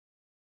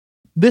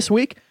This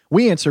week,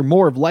 we answer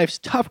more of life's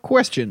tough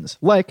questions,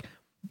 like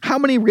how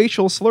many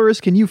racial slurs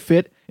can you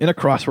fit in a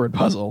crossword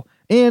puzzle?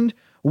 And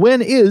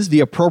when is the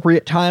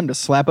appropriate time to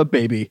slap a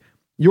baby?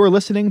 You're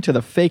listening to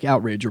the Fake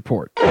Outrage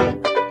Report.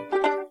 Well,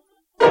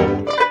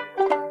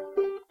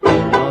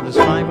 there's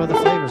 5 other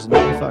flavors that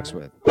nobody fucks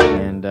with.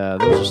 And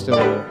those are still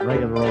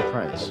regular old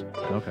price.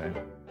 Okay.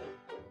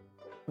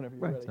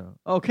 Right.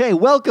 Okay,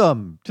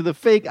 welcome to the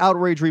Fake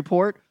Outrage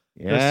Report,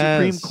 Yes. the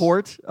Supreme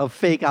Court of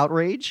Fake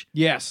Outrage.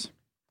 Yes.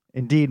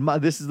 Indeed,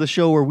 this is the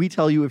show where we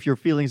tell you if your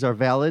feelings are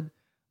valid.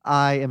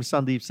 I am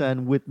Sandeep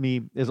Sen. With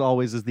me, as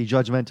always, is the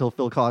judgmental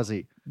Phil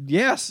Causey.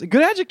 Yes,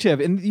 good adjective.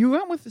 And you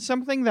went with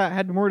something that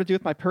had more to do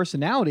with my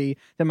personality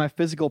than my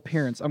physical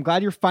appearance. I'm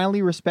glad you're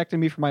finally respecting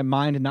me for my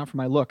mind and not for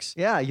my looks.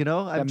 Yeah, you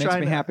know, That makes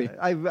me happy.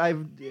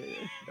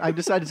 I've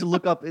decided to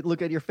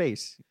look at your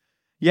face.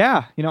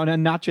 Yeah, you know,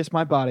 and not just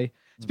my body.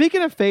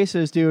 Speaking of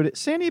faces, dude,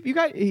 Sandeep,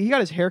 he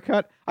got his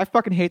haircut. I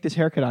fucking hate this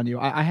haircut on you.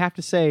 I have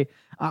to say,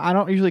 I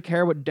don't usually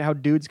care how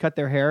dudes cut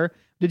their hair.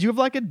 Did you have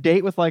like a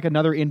date with like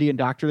another Indian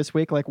doctor this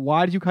week? Like,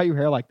 why did you cut your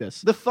hair like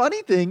this? The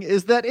funny thing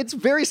is that it's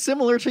very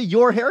similar to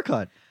your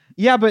haircut.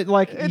 Yeah, but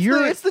like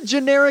It's the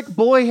generic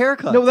boy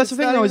haircut. No, that's the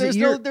thing though.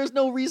 There's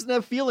no reason to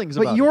have feelings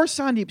but about you're it.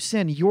 Sandeep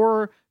Sen.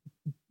 You're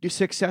a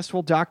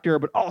successful doctor,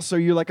 but also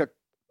you're like a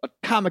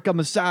comic on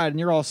the side, and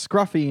you're all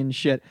scruffy and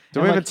shit.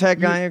 Do And we have like, a tech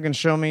guy who can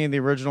show me the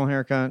original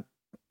haircut?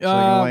 So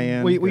I can weigh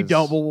in, we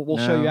don't. 'cause- We'll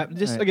show you.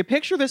 Just Right. like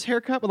picture this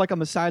haircut, but like on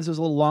the sides it was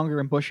a little longer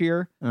and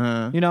bushier.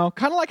 Uh-huh. You know,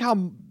 kind of like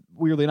how,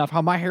 weirdly enough,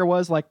 how my hair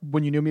was like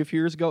when you knew me a few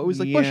years ago. It was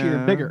like bushier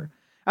and bigger.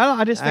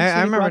 I just think I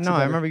Sandeep remember. rocks it No, I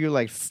better. remember you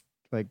like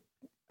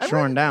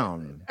shorn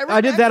down.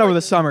 I did that over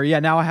the summer. Yeah,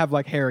 now I have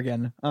like hair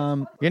again.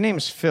 Your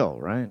name's Phil,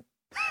 right?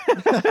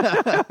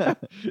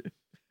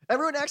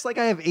 Everyone acts like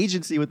I have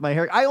agency with my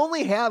hair. I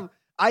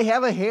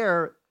have a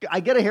hair. I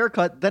get a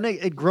haircut, then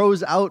it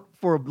grows out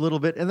for a little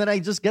bit, and then I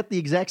just get the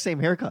exact same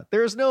haircut.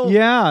 There's no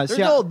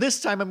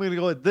this time I'm going to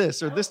go with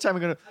this, or this time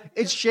I'm going to.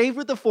 It's shaved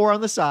with the 4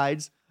 on the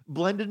sides,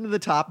 blended into the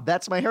top.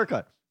 That's my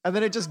haircut, and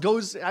then it just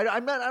goes. I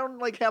don't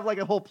like have like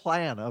a whole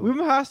plan of. We've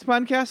been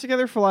podcast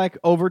together for like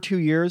over 2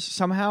 years.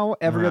 Somehow,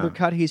 every other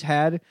cut he's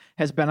had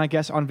has been, I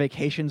guess, on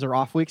vacations or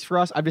off weeks for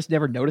us. I've just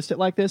never noticed it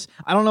like this.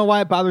 I don't know why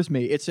it bothers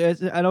me.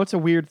 I know it's a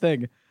weird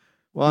thing.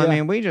 Well, Yeah. I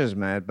mean, we just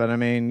met, but I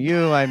mean,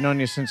 I've known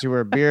you since you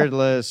were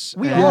beardless.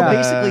 We and, all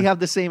basically have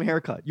the same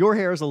haircut. Your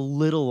hair is a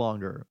little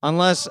longer.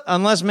 Unless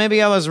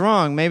maybe I was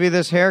wrong. Maybe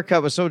this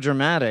haircut was so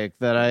dramatic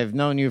that I've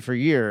known you for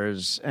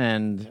years,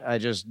 and I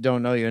just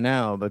don't know you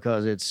now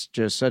because it's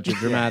just such a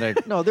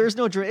dramatic. No, there's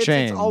no change.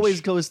 Change. It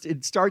always goes.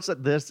 It starts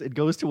at this. It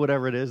goes to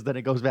whatever it is. Then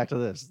it goes back to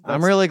this.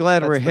 I'm really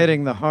glad we're that's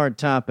hitting the hard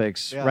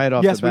topics Yeah. right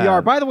off Yes, the bat. we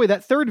are. By the way,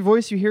 that third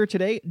voice you hear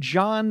today,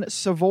 Jon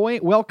Savoy,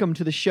 welcome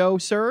to the show,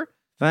 sir.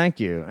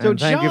 Thank you. So, And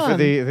thank you for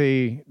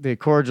John- the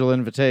cordial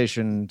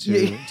invitation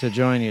to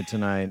join you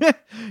tonight.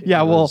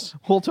 Yeah, we'll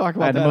talk I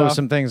about had to that. move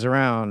some things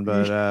around,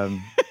 but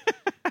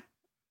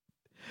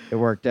it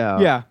worked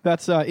out. Yeah,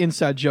 that's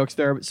inside jokes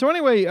there. So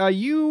anyway,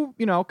 you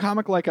know,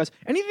 comic like us.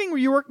 Anything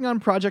you're working on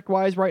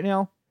project-wise right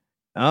now?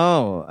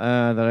 Oh,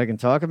 that I can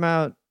talk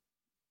about?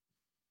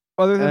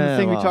 Other than the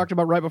thing we well. talked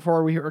about right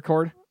before we hit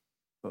record?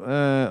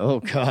 Oh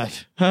God.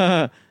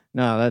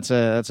 No, that's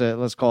a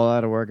let's call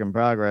that a work in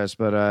progress.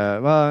 But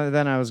well,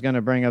 then I was going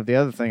to bring up the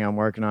other thing I'm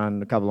working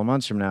on a couple of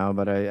months from now,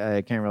 but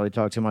I can't really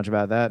talk too much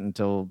about that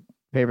until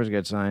papers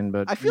get signed.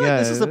 But I feel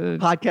like this is a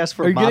podcast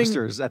for Are you getting-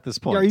 mobsters at this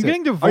point. are you too.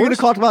 getting Are you going divorced?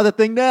 to talk about that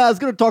thing? Nah, I was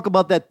going to talk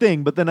about that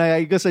thing, but then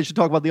I guess I should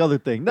talk about the other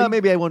thing. No,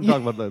 maybe I won't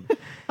talk about that.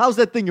 How's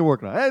that thing you're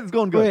working on? It's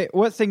going good. Wait,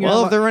 what thing? well,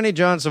 you're if there are any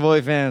Jon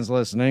Savoy fans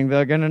listening,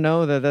 they're going to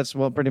know that that's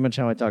pretty much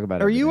how I talk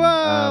about it. are you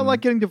like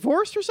getting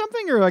divorced or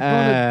something, or like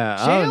going to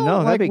jail? Oh no,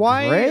 like, that'd be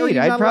why great. Are you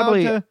not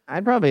allowed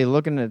I'd probably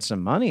looking at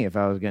some money if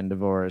I was getting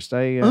divorced.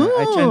 I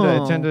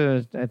Oh. tend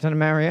to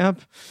marry up.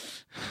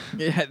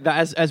 Yeah,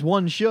 as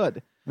one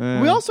should.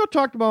 We also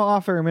talked about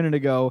off air a minute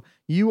ago.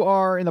 You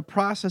are in the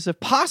process of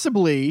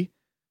possibly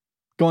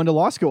going to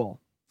law school.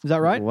 Is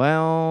that right?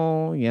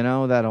 Well, you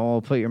know that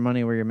whole "put your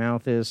money where your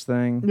mouth is"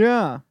 thing.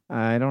 Yeah.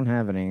 I don't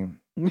have any.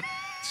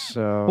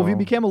 So Well, if you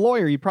became a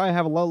lawyer, you'd probably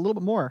have a little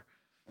bit more.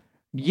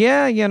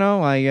 yeah, you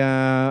know,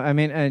 I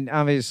mean, and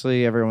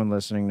obviously everyone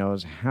listening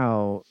knows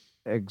how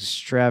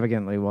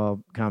extravagantly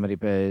well comedy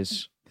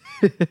pays.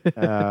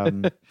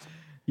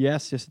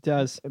 Yes, it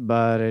does.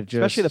 But it just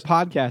Especially the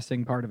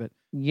podcasting part of it.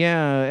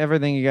 yeah,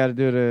 everything you got to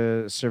do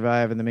to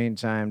survive in the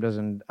meantime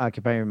doesn't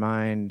occupy your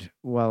mind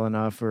well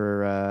enough,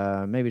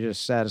 or maybe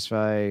just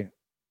satisfy,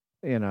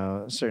 you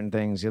know, certain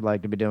things you'd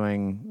like to be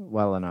doing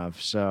well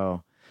enough.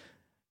 So,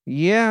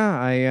 yeah,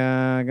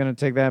 I gonna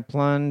take that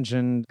plunge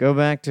and go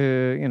back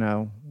to, you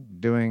know,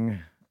 doing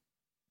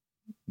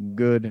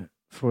good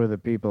for the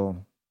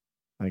people,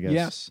 I guess.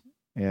 Yes.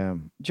 Yeah.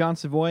 Jon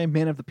Savoy,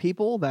 Man of the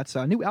People. That's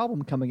a new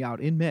album coming out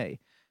in May.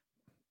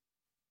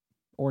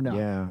 Or no.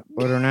 Yeah.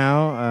 Order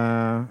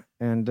now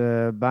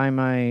and buy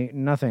my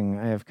nothing.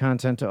 I have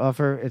content to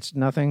offer. It's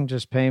nothing.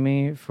 Just pay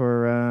me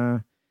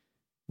for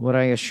what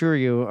I assure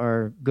you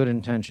are good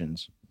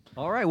intentions.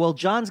 All right. Well,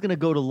 John's going to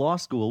go to law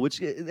school,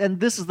 and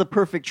this is the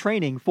perfect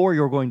training for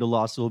your going to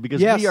law school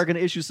because we are going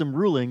to issue some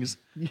rulings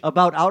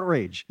about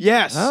outrage.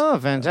 Yes. Oh,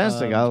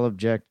 fantastic. I'll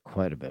object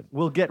quite a bit.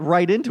 We'll get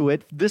right into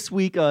it. This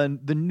week,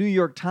 the New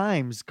York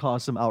Times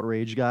caused some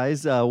outrage,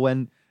 guys,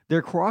 when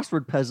their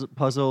crossword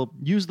puzzle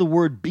used the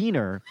word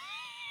beaner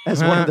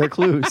as one of their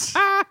clues.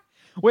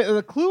 Wait,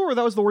 the clue or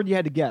that was the word you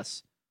had to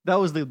guess? That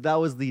was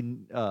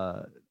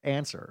the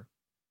answer.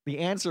 The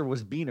answer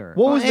was beaner.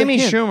 Well, Amy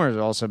Schumer's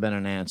also been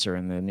an answer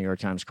in the New York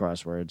Times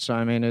crossword. So,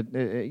 I mean,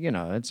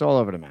 it's all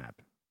over the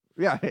map.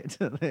 Yeah.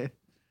 Amy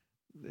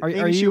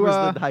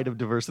Schumer's the height of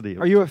diversity.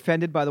 Are you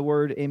offended by the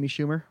word Amy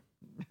Schumer?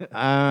 Is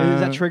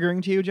that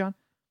triggering to you, John?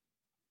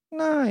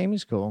 No,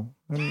 Amy's cool.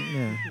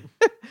 Yeah.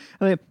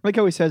 I like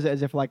how he says it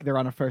as if like they're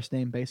on a first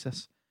name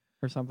basis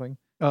or something.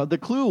 The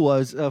clue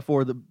was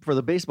for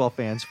the baseball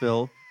fans,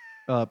 Phil,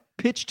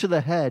 pitch to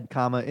the head,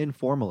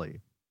 informally.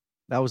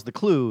 That was the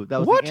clue.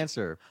 That was the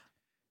answer.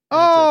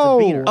 Oh,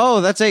 it's a beaner.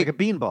 Oh, that's like a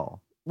beanball.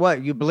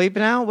 What, you bleep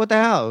now? What the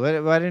hell?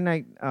 Why didn't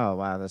I? Oh,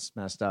 wow, that's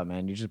messed up,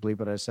 man. You just bleep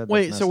what I said.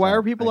 Wait, so why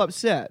are people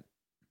upset?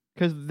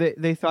 Because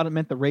they thought it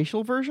meant the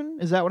racial version?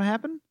 Is that what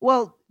happened?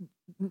 Well,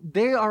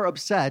 they are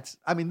upset.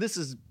 I mean, this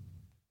is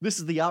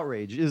the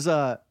outrage. Is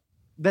that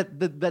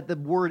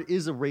the word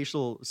is a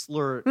racial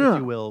slur, if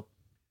you will.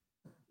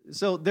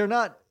 So they're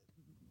not.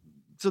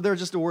 So they're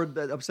just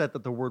upset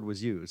that the word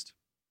was used.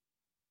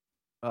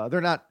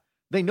 They're not.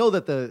 They know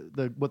that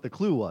the what the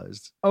clue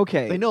was.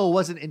 Okay. They know it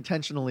wasn't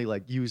intentionally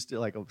like used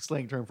like a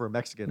slang term for a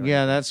Mexican.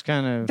 Yeah, that's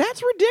kind of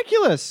that's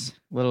ridiculous.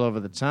 A little over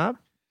the top.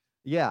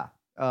 Yeah.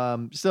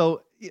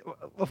 So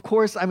of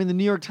course, I mean the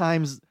New York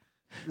Times.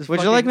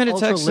 Would you like me to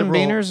text some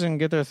beaners and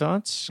get their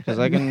thoughts? Because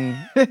I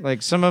can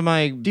like some of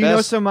my. Do you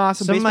know some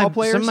baseball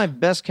players? Some of my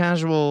best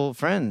casual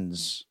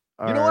friends.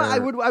 You know what?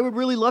 I would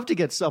really love to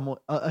get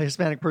a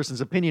Hispanic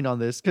person's opinion on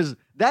this because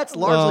that's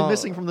largely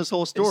missing from this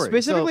whole story.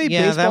 Specifically,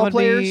 baseball that would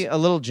players. Be a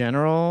little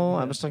general.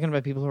 I was talking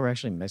about people who are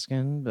actually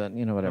Mexican, but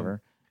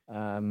whatever.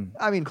 I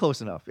mean, close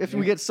enough. If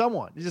we get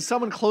someone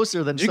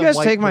closer than. Did you guys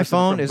take my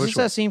phone? Is this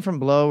that scene from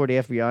Blow where the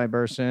FBI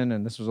bursts in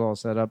and this was all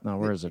set up? No,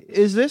 where is it?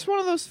 Is this one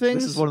of those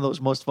things? This is one of those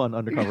most fun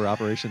undercover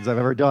operations I've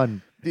ever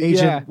done.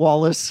 Agent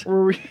Wallace.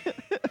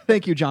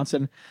 Thank you,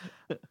 Johnson.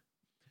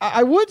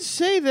 I would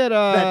say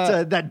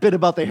that that bit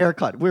about the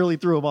haircut really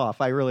threw him off.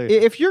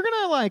 If you're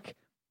gonna like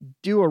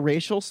do a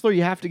racial slur,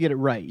 you have to get it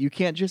right. You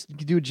can't just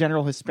do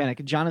general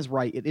Hispanic. John is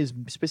right. It is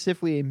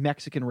specifically a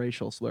Mexican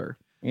racial slur.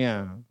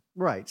 Yeah,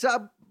 right.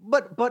 So,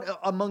 but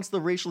amongst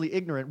the racially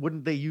ignorant,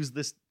 wouldn't they use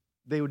this?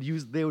 They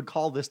would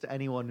call this to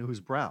anyone who's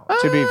brown.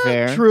 To be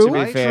fair,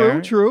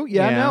 true.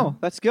 Yeah, no,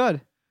 that's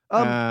good.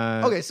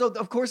 Okay, so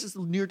of course it's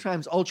the New York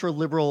Times ultra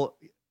liberal.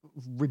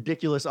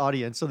 Ridiculous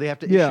audience, so they have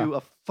to issue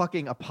a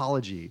fucking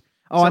apology.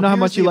 Oh, so I know how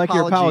much you like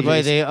your apology.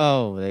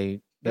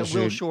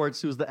 Will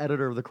Shortz, who's the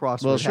editor of the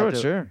Crossword, Will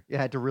Shortz,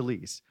 had to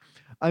release.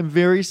 I'm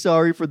very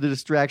sorry for the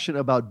distraction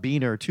about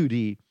Beaner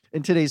 2D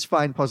in today's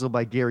fine puzzle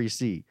by Gary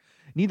C.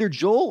 Neither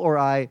Joel or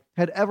I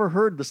had ever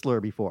heard the slur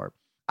before.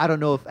 I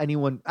don't know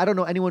anyone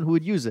who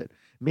would use it.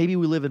 Maybe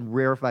we live in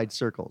rarefied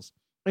circles.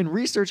 In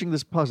researching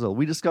this puzzle,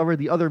 we discovered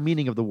the other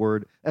meaning of the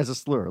word as a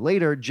slur.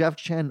 Later, Jeff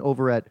Chen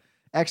over at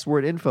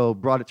X-Word Info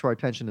brought it to our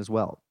attention as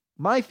well.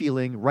 My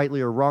feeling, rightly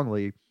or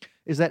wrongly,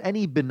 is that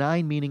any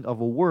benign meaning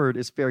of a word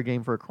is fair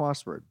game for a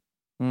crossword.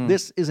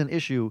 This is an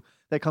issue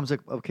that comes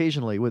up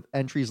occasionally with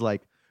entries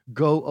like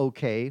 "go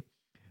okay,"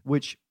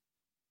 which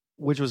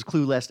was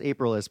clue last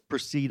April as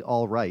 "proceed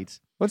all right."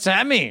 What's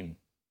that mean?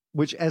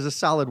 Which, as a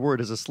solid word,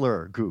 is a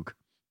slur. Gook.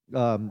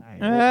 Or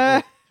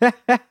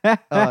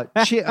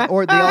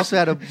they also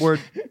had a word.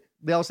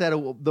 They also had a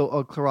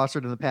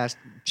crossword in the past,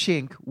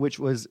 chink, which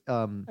was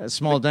a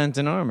small dent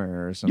in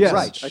armor or something. Yes.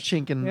 Right, a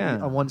chink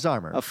on one's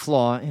armor. A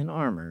flaw in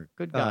armor.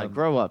 Good God,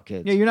 grow up,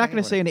 kids. Yeah, you're not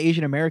going to say an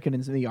Asian American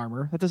is in the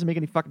armor. That doesn't make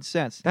any fucking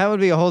sense. That would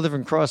be a whole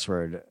different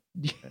crossword.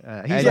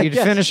 You'd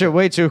finish it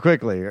way too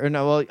quickly. Or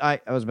no, well,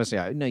 I was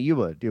missing. No, you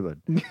would.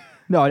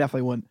 No, I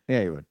definitely wouldn't.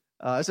 Yeah, you would.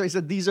 So he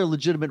said, these are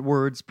legitimate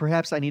words.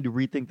 Perhaps I need to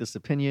rethink this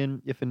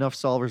opinion. If enough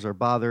solvers are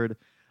bothered,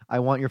 I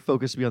want your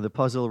focus to be on the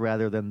puzzle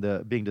rather than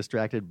the being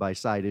distracted by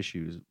side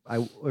issues.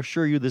 I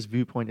assure you this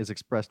viewpoint is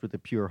expressed with a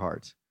pure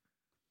heart.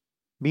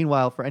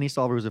 Meanwhile, for any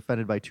solver who's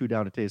offended by 2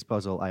 down in today's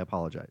puzzle, I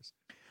apologize.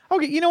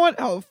 Okay, you know what?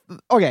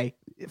 Okay,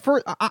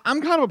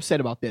 I'm kind of upset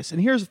about this.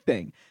 And here's the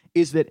thing,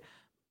 is that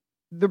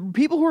the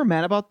people who are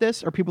mad about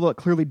this are people that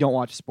clearly don't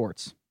watch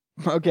sports.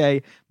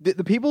 Okay,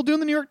 the people doing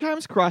the New York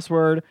Times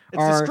crossword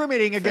are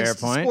discriminating against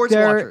sports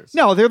watchers.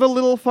 No, they're the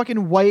little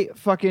fucking white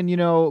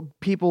fucking,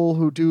 people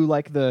who do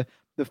like the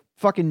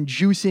fucking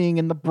juicing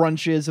and the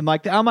brunches and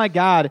like, oh my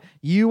God,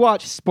 you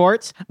watch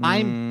sports?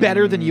 I'm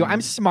better than you.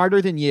 I'm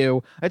smarter than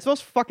you. It's those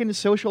fucking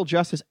social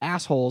justice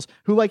assholes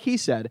who, like he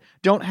said,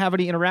 don't have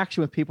any interaction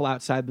with people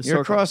outside the circle.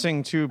 You're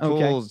crossing two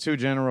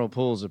general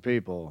pools of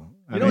people.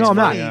 I'm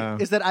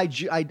not. Is that I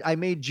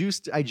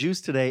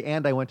juiced today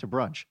and I went to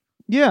brunch.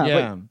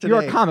 Yeah. But you're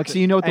a comic, so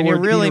you know what the and word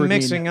you're really beaner would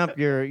mixing mean. up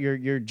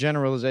your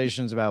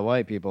generalizations about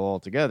white people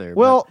altogether.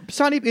 Well,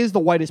 Sandeep is the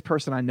whitest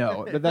person I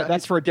know. But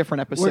that's for a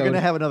different episode. We're going to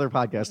have another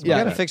podcast. You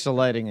got to fix the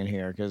lighting in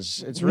here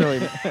because it's really.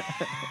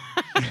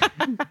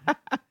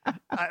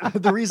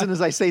 The reason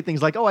is I say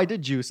things like, "Oh, I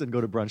did juice and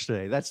go to brunch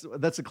today."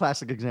 That's a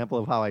classic example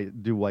of how I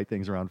do white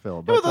things around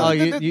Phil. But,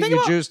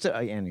 you juiced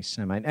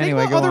anti-Semite.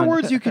 Anyway, think go about other on.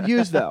 words you could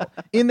use though.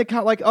 In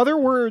the like other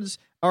words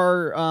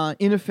are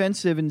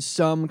inoffensive in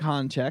some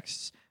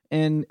contexts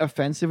and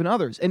offensive in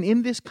others. And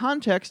in this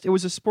context, it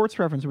was a sports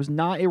reference. It was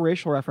not a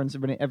racial reference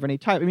of any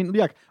type. I mean,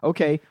 like,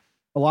 okay,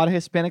 a lot of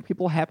Hispanic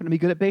people happen to be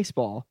good at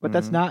baseball, but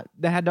that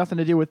had nothing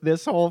to do with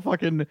this whole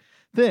fucking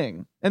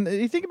thing. And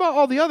you think about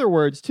all the other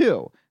words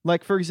too.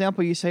 Like, for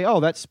example, you say, "Oh,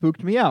 that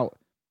spooked me out."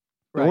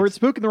 The word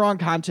 "spook" in the wrong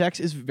context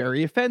is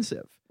very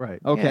offensive. Right.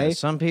 Okay. Yeah,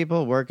 some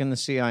people work in the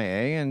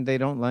CIA and they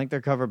don't like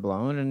their cover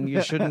blown, and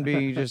you shouldn't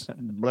be just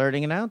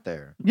blurting it out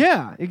there.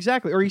 Yeah,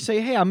 exactly. Or you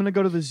say, "Hey, I'm going to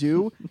go to the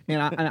zoo,"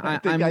 and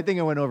I think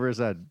I went over his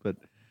head, but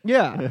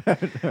yeah,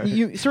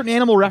 certain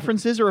animal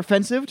references are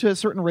offensive to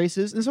certain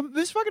races, and so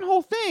this fucking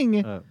whole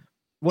thing.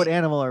 What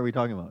animal are we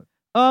talking about?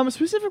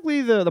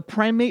 Specifically the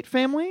primate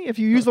family. If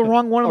you use the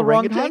wrong one in the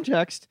wrong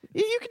context,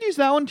 you could use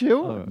that one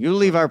too. You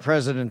leave our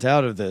president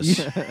out of this.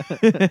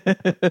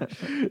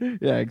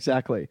 Yeah,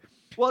 exactly.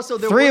 Well, so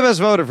three of us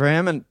voted for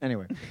him, and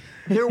anyway,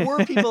 there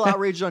were people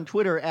outraged on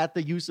Twitter at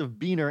the use of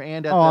beaner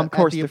and at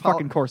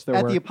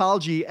the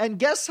apology. And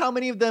guess how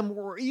many of them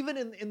were even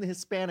in the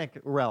Hispanic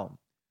realm?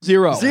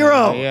 Zero.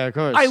 Yeah, of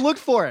course. I looked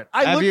for it.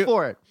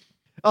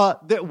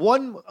 That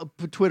one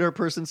Twitter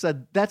person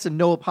said that's a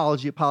no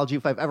apology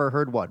if I've ever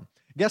heard one.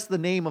 Guess the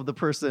name of the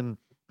person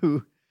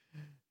who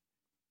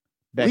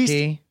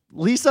Becky.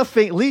 Lisa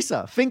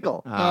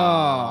Finkel.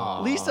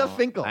 Oh, Lisa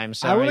Finkel. I'm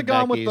sorry. I would have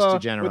gone with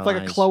with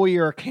like a Chloe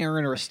or a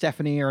Karen or a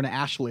Stephanie or an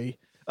Ashley.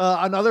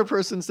 Another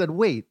person said,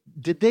 "Wait,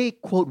 did they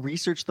quote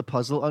research the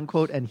puzzle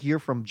unquote and hear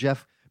from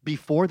Jeff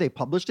before they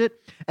published it,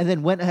 and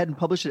then went ahead and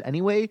published it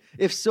anyway?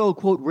 If so,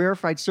 quote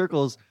rarefied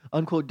circles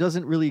unquote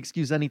doesn't really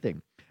excuse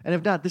anything. And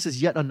if not, this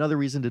is yet another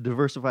reason to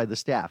diversify the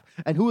staff."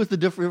 And who is the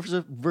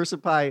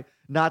diversify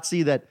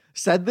Nazi that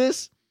said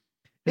this?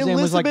 His name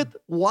was Elizabeth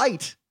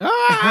White.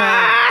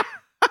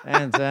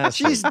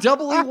 Fantastic. She's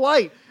doubly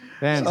white.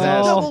 Fantastic. She's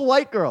a double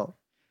white girl.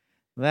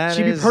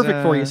 She'd be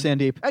perfect for you,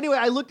 Sandeep. Anyway,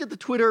 I looked at the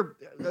Twitter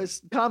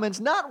comments.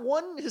 Not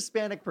one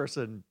Hispanic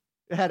person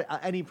had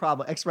any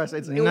problem expressing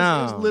it. It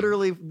was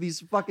literally these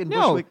fucking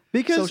Bushwick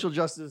social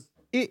justice.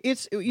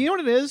 It's you know what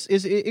it is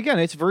again,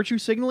 it's virtue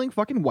signaling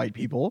fucking white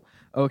people.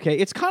 Okay,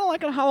 it's kind of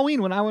like on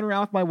Halloween when I went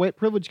around with my white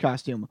privilege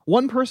costume.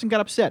 One person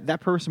got upset.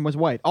 That person was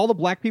white. All the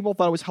black people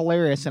thought it was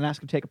hilarious and asked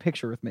to take a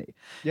picture with me.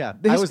 Yeah,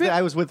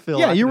 I was with Phil.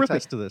 Yeah, you were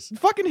attest to this.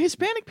 Fucking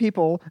Hispanic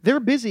people,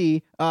 they're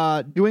busy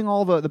doing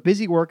all the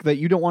busy work that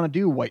you don't want to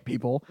do, white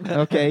people.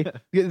 Okay,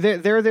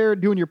 they're there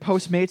doing your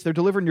Postmates. They're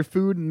delivering your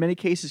food. In many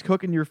cases,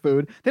 cooking your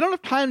food. They don't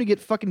have time to get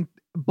fucking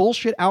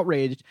bullshit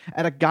outraged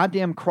at a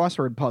goddamn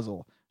crossword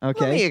puzzle.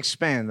 Okay. Let me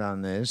expand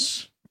on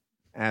this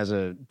as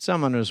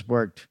someone who's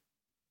worked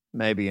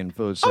maybe in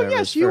food service. Oh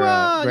yes, for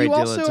a great you deal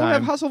also of time.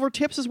 have hustle for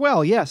tips as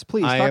well. Yes,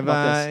 please talk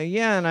about this.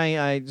 Yeah, and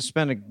I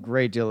spent a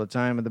great deal of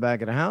time at the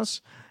back of the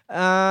house.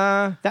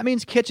 That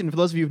means kitchen for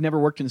those of you who've never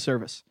worked in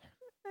service.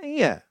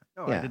 Yeah.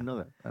 Oh, yeah. I didn't know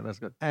that. That's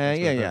good.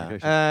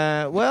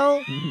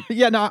 Well,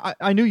 yeah, no,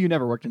 I knew you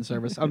never worked in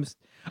service.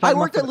 I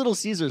worked at Little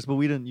Caesars, but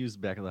we didn't use the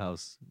back of the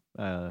house.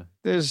 That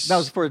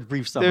was for a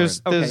brief summer.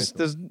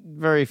 There's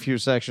very few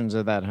sections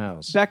of that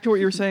house. Back to what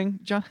you were saying,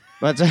 John.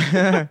 But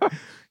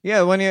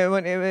yeah,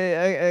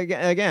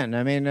 again,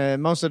 I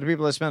mean, most of the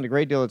people I spent a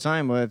great deal of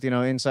time with,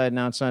 inside and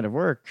outside of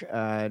work,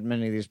 at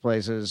many of these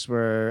places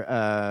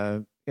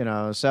were,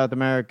 South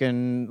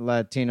American,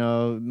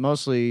 Latino,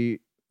 mostly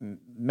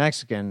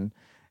Mexican,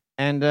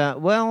 and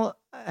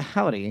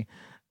howdy.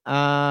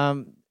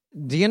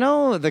 Do you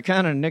know the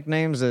kind of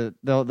nicknames that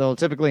they'll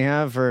typically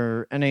have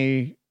for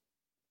any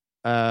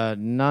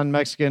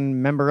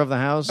non-Mexican member of the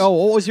house? Oh,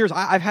 what was yours?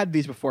 I've had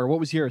these before. What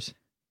was yours?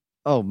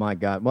 Oh my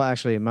God! Well,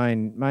 actually,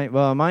 mine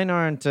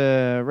aren't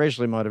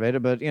racially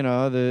motivated, but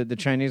the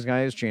Chinese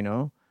guy is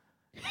Chino.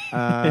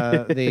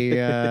 It's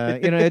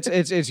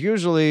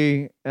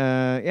usually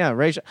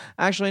racial.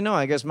 Actually, no,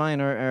 I guess mine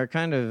are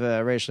kind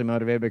of racially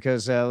motivated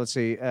because let's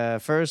see.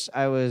 First,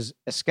 I was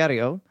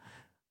Iscario,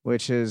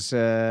 which is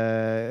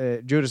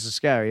Judas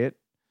Iscariot.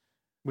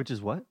 Which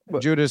is what?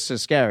 Judas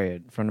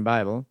Iscariot from the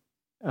Bible.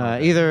 My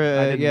initial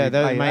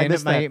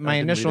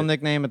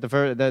nickname at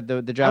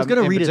the job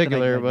in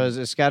particular was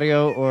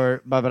Iscario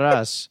or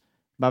Barbaras.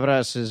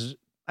 Barbaras is.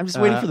 I'm just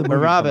waiting for the movie.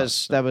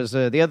 Barabbas. That was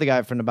the other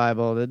guy from the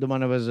Bible, the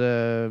one who was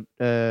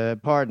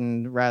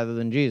pardoned rather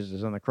than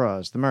Jesus on the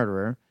cross, the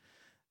murderer.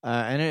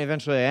 And then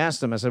eventually I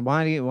asked him. I said,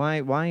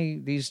 "Why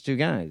these two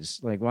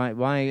guys? Like, why?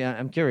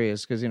 I'm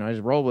curious because I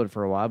just rolled with it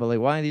for a while, but like,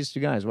 why these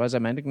two guys? Why is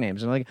that my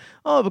nicknames?" And like,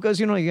 oh, because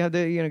you have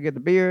to get the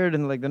beard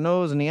and like the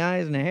nose and the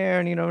eyes and the hair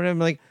and what I'm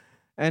like,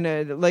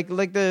 and like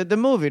the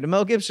movie, the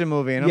Mel Gibson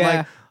movie, and I'm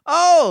like,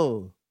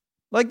 oh.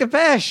 Like the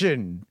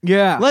Passion.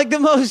 Yeah. Like the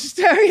most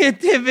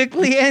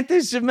stereotypically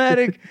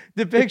anti-Semitic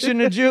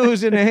depiction of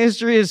Jews in the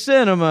history of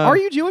cinema. Are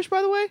you Jewish,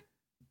 by the way?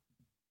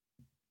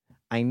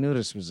 I knew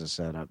this was a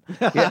setup.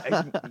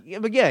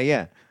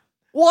 Yeah.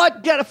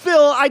 What? Get a Phil.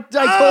 I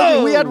told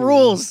you we had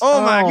rules.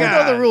 Oh my God. You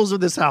know the rules of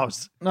this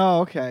house. Oh,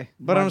 okay.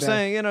 But I'm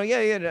saying,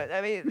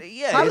 I mean,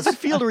 yeah. How does it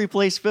feel to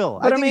replace Phil?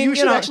 But I think you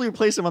should actually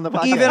replace him on the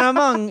podcast. Even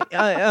among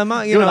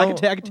I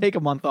could take a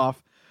month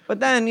off. But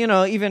then,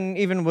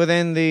 even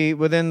within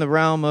the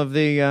realm of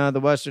the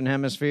Western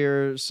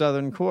Hemisphere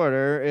Southern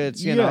Quarter,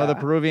 it's the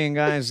Peruvian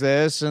guys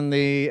this and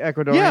the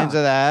Ecuadorians of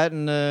that,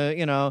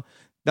 and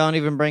don't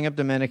even bring up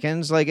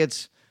Dominicans. Like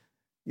it's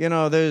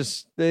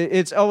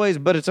it's always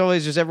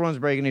just everyone's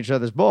breaking each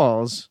other's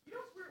balls.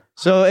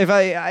 So if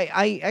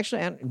I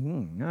actually I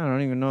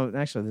don't even know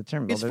actually the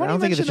term. I don't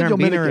think the term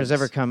beaner has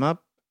ever come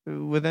up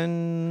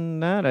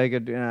within that.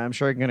 I'm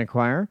sure I can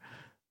inquire.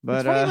 But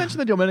it's funny you mention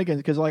the Dominicans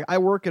because like I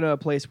work in a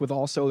place with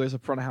also there's a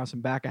front of house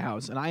and back of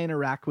house, and I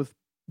interact with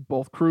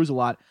both crews a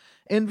lot.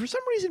 And for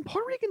some reason,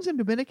 Puerto Ricans and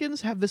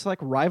Dominicans have this like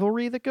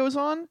rivalry that goes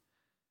on,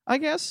 I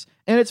guess.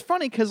 And it's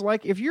funny because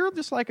like if you're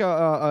just like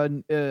a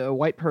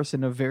white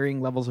person of varying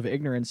levels of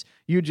ignorance,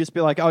 you'd just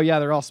be like, oh yeah,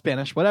 they're all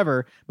Spanish,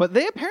 whatever. But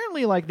they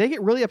apparently like they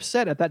get really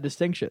upset at that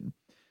distinction.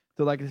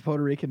 So like the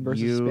Puerto Rican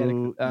versus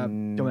Hispanic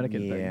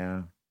Dominican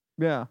thing.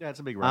 Yeah, it's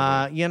a big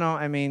rivalry.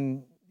 I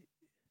mean.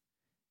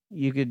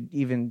 You could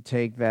even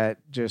take that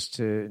just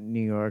to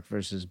New York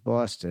versus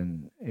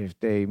Boston. If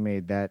they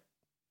made that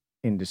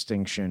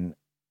indistinction,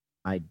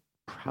 I'd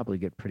probably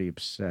get pretty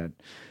upset.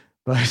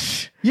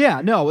 But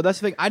but that's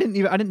the thing. I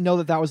didn't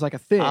know that was like a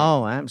thing.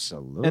 Oh,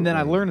 absolutely. And then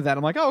I learned that.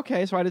 I'm like, oh,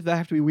 okay. So I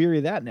have to be weary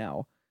of that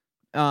now.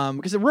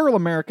 Because in rural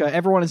America,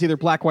 everyone is either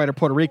black, white, or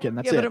Puerto Rican.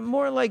 That's it. But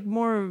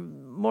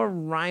more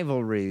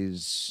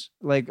rivalries,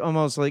 like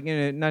almost like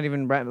not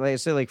even like I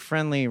say like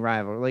friendly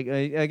rival. Like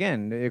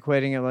again,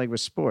 equating it like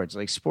with sports,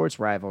 like sports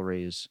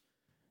rivalries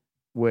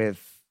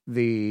with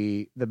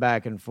the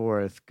back and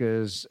forth.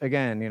 Because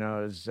again,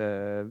 as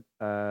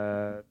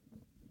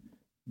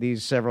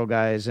these several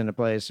guys in the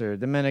place are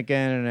Dominican,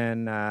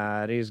 and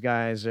then these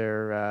guys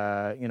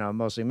are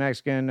mostly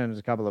Mexican, and there's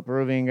a couple of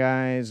Peruvian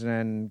guys, and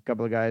then a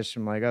couple of guys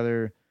from like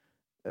other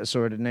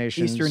assorted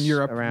nations, Eastern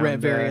Europe, around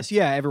various,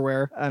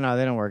 everywhere. No,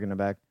 they don't work in the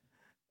back.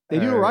 They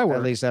do where I work.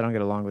 At least I don't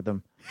get along with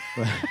them.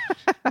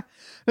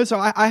 So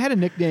I had a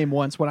nickname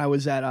once when I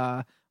was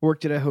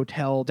worked at a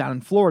hotel down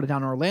in Florida,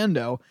 down in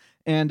Orlando,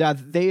 and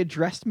they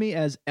addressed me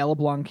as El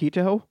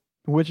Blanquito,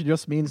 which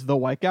just means the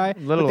white guy.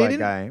 Little white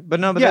guy. But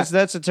no,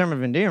 that's a term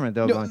of endearment,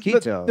 though,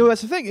 Blanquito. No,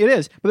 that's the thing. It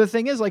is. But the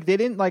thing is, like, they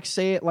didn't, like,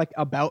 say it, like,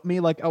 about me,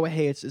 like, oh,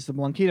 hey, it's the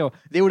Blanquito.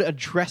 They would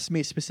address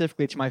me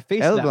specifically to my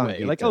face that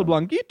way. Like, El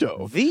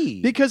Blanquito.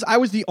 Because I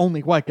was the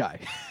only white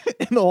guy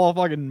in the whole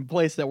fucking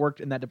place that worked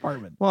in that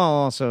department. Well,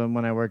 also,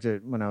 when I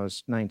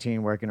was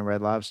 19, working at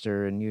Red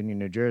Lobster in Union,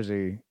 New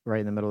Jersey, right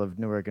in the middle of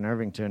Newark and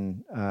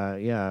Irvington,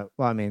 Well,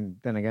 I mean,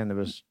 then again, there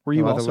was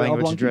no other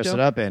language to dress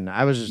it up in.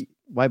 I was just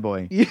white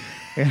boy.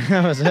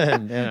 That was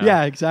it.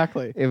 Yeah,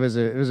 exactly. It was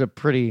a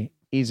pretty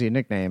easy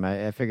nickname.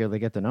 I figured they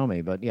get to know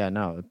me, but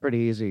pretty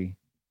easy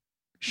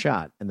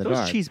shot in the dark.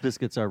 Those cheese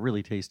biscuits are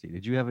really tasty.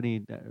 Did you have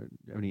any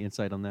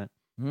insight on that?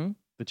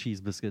 The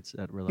cheese biscuits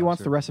at Real He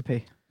wants the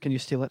recipe. Can you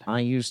steal it? I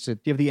used to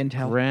Do you have the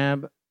intel?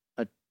 grab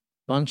a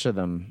bunch of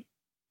them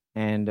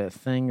and a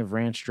thing of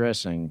ranch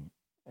dressing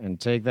and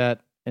take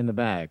that in the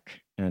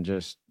back and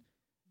just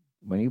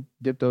when you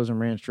dip those in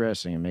ranch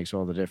dressing, it makes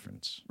all the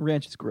difference.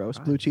 Ranch is gross.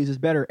 Blue cheese is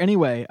better.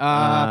 Anyway,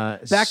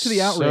 back to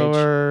the outrage. So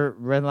are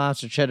Red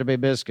Lobster Cheddar Bay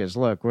biscuits.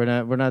 Look, we're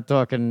not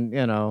talking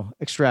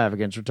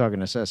extravagance. We're talking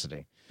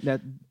necessity.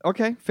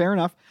 Okay, fair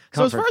enough.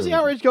 So as far as the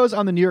outrage goes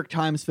on the New York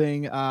Times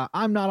thing,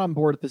 I'm not on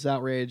board with this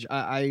outrage.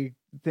 I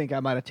think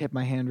I might have tipped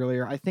my hand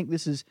earlier. I think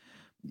this is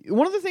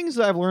one of the things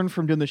that I've learned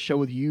from doing this show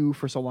with you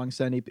for so long,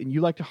 Sandeep, and you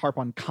like to harp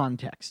on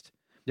context.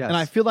 Yes. And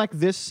I feel like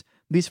these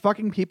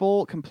fucking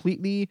people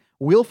completely,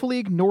 willfully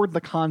ignored the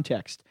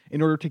context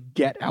in order to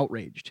get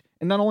outraged.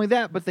 And not only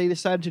that, but they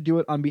decided to do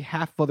it on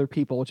behalf of other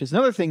people, which is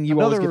another thing you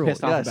always get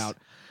pissed off about.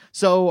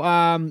 So,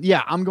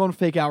 I'm going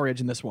fake outrage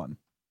in this one.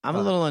 I'm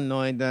a little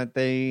annoyed that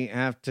they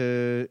have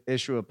to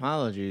issue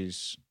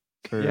apologies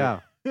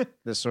for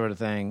this sort of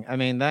thing. I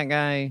mean, that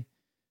guy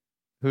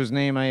whose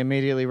name I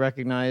immediately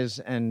recognized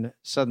and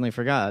suddenly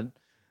forgot.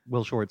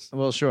 Will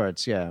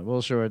Shortz, yeah.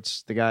 Will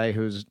Shortz, the guy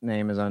whose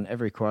name is on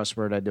every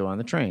crossword I do on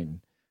the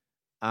train.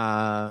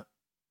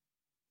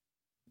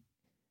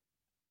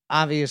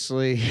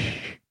 Obviously,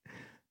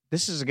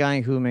 this is a guy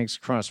who makes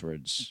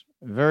crosswords.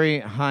 Very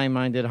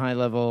high-minded,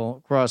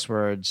 high-level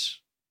crosswords,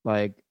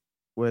 like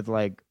with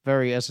like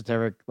very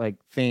esoteric like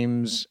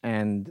themes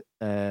and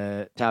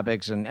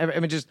topics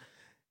and just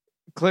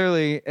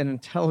clearly an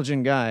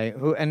intelligent guy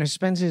who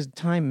spends his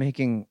time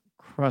making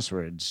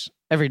crosswords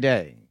every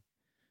day.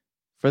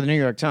 For the New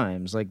York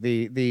Times, like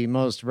the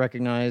most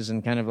recognized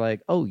and kind of like,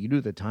 oh, you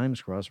do the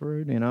Times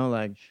crossword,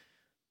 like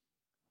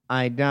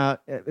I doubt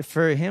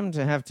for him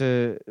to have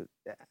to.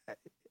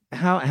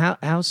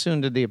 How soon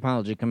did the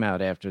apology come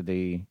out after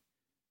the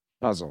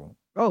puzzle?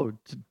 Oh,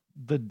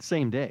 the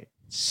same day.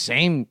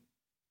 Same.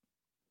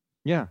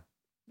 Yeah.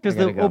 Because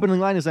the opening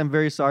line is, "I'm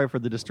very sorry for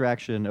the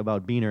distraction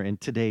about Beaner in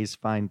today's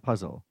fine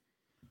puzzle."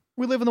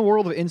 We live in the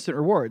world of instant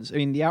rewards. I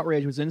mean, the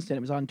outrage was instant.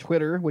 It was on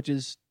Twitter, which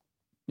is,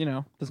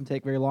 doesn't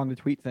take very long to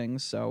tweet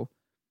things. So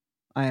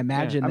I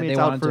imagine that it's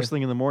they out first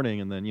thing in the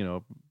morning, and then,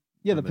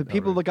 Yeah, the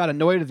people that got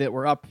annoyed with it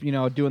were up,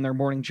 doing their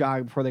morning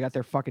jog before they got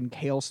their fucking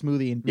kale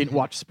smoothie and didn't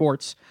watch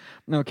sports.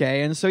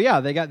 Okay, and so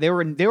they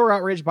were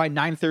outraged by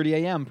 9:30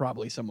 a.m.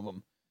 probably, some of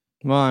them.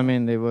 Well, I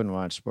mean, they wouldn't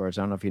watch sports.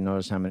 I don't know if you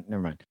noticed how many.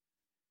 Never mind.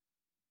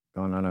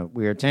 Going on a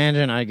weird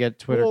tangent. I get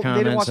Twitter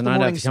comments, and I'd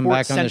have to come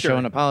back on the show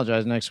and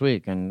apologize next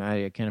week, and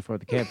I can't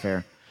afford the cab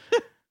fare.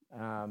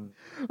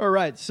 All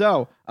right,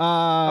 so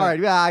all right,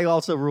 yeah, I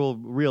also rule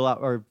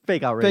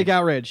fake outrage. Fake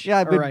outrage.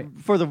 Yeah,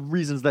 but for the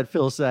reasons that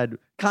Phil said,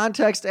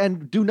 context,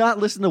 and do not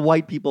listen to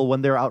white people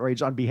when they're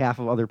outraged on behalf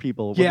of other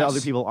people. When the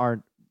other people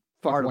aren't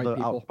part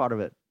of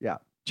it. Yeah.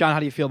 John, how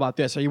do you feel about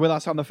this? Are you with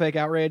us on the fake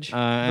outrage?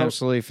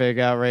 Absolutely fake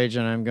outrage,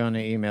 and I'm going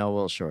to email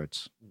Will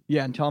Shorts.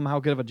 Yeah, and tell him how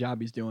good of a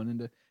job he's doing, and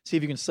to see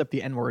if you can slip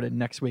the N-word in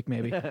next week,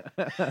 maybe.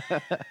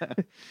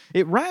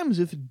 It rhymes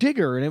with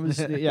digger, and it was,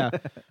 yeah.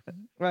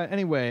 Right,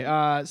 anyway,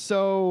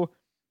 so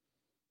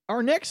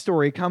our next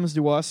story comes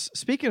to us,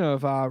 speaking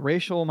of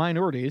racial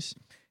minorities,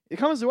 it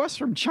comes to us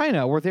from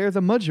China, where they're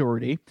the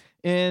majority,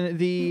 in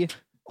the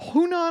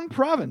Hunan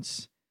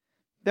province.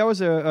 That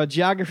was a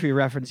geography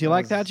reference. You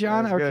like that,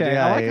 John? Okay. Good,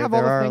 yeah. I like how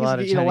all the things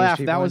get you to laugh.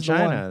 That was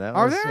China. the one. That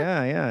Are was, there?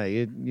 Yeah.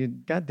 You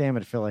God damn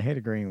it, Phil. I hate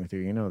agreeing with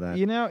you. You know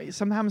that.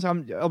 Sometimes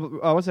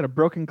what's it? A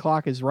broken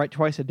clock is right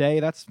twice a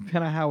day. That's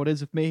kind of how it is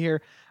with me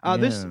here.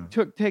 This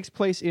takes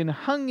place in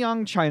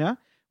Hengyang, China,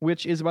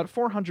 which is about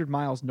 400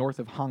 miles north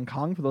of Hong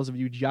Kong, for those of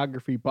you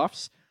geography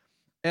buffs,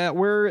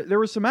 where there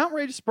was some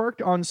outrage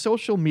sparked on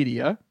social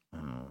media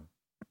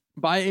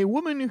by a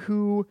woman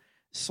who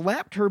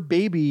slapped her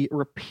baby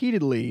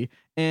repeatedly,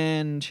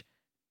 and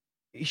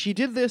she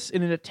did this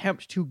in an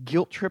attempt to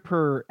guilt trip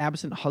her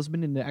absent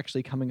husband into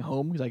actually coming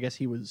home, because I guess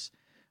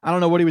I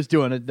don't know what he was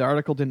doing. The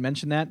article didn't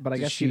mention that, but I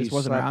guess he just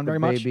wasn't around very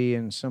much. Baby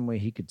in some way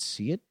he could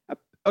see it?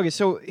 Okay,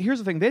 so here's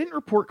the thing. They didn't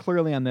report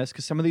clearly on this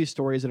because some of these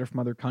stories that are from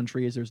other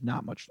countries, there's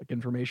not much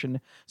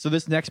information. So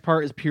this next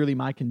part is purely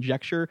my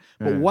conjecture.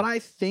 But what I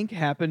think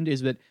happened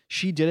is that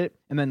she did it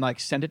and then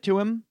sent it to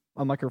him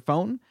on her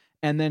phone.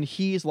 And then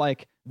he's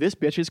like, "This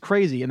bitch is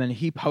crazy." And then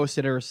he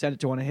posted it or sent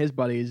it to one of his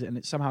buddies, and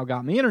it somehow got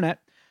on the internet.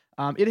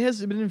 It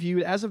has been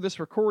viewed, as of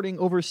this recording,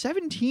 over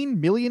 17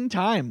 million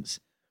times.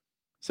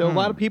 So a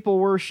lot of people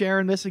were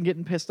sharing this and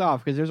getting pissed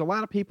off because there's a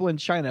lot of people in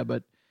China,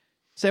 but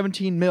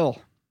 17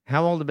 mil.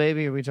 How old a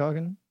baby are we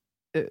talking?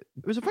 It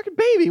was a fucking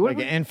baby.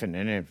 An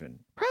infant.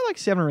 Probably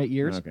 7 or 8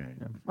 years. Okay.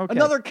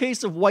 Another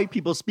case of white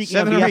people speaking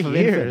 7 on or behalf 8 of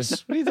years.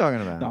 infants. What are you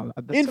talking about? No,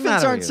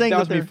 infants aren't saying that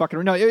was me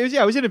fucking. No, it was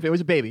an infant. It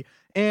was a baby.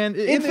 And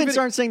infants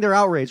aren't saying they're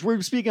outraged.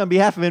 We're speaking on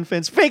behalf of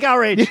infants. Fake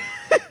outrage.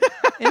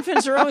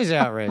 Infants are always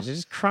outraged. They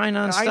just cry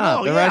nonstop. I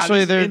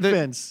know, they're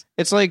infants.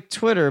 It's like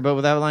Twitter, but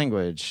without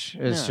language.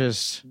 It's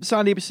just...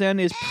 Sandeep Sen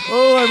is...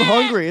 Oh, I'm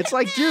hungry. It's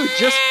like, dude,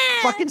 just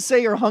fucking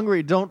say you're hungry.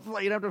 You don't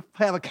have to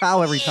have a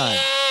cow every time.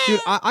 Dude,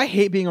 I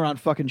hate being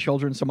around fucking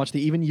children so much that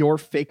even your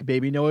fake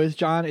baby noise,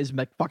 John, is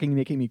fucking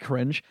making me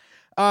cringe.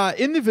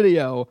 In the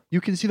video,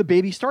 you can see the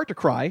baby start to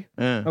cry.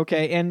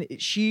 Okay, and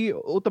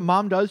what the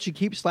mom does, she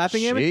keeps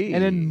slapping him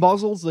and then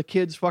muzzles the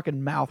kid's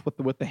fucking mouth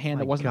with the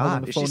hand that wasn't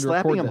holding the phone. Is she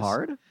slapping him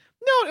hard?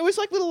 No, it was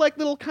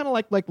little kind of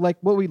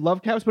like what we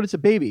love taps, but it's a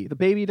baby. The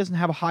baby doesn't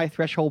have a high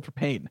threshold for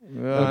pain.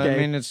 Okay?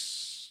 I mean,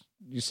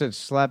 you said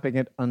slapping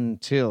it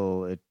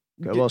until it.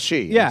 Until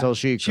she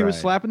cried. She was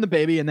slapping the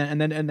baby and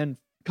then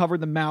covered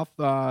the mouth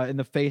in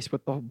the face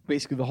with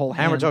basically the whole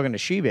hand. And we're talking to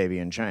she baby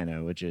in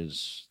China,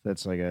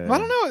 that's like a... I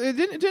don't know. It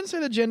didn't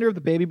say the gender of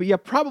the baby, but yeah,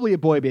 probably a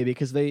boy baby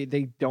because they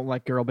don't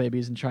like girl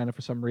babies in China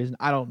for some reason.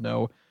 I don't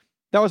know.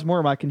 That was more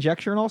of my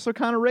conjecture and also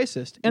kind of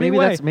racist.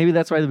 Anyway, maybe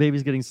that's why the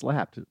baby's getting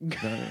slapped.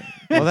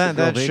 Well,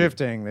 that's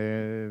shifting.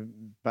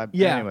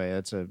 Anyway,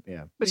 that's a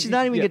But she's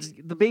not even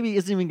the baby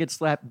isn't even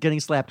getting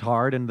slapped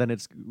hard, and then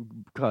it's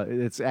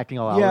acting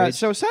all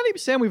outraged. Yeah. So Sandeep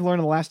Sen, we've learned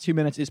in the last 2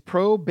 minutes, is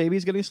pro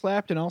babies getting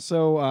slapped, and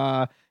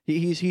also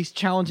he's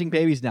challenging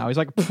babies now. He's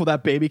like,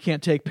 that baby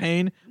can't take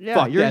pain. Yeah,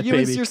 Fuck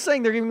you're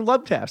saying they're giving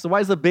love taps. So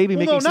why is the baby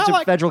making such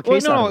a federal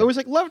case? No, it was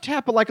like love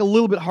tap, but a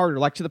little bit harder,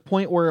 to the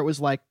point where it was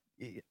like.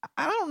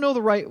 I don't know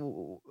the right.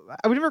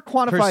 I would never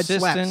quantify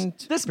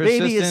slaps. This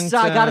baby is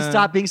got to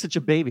stop being such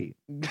a baby.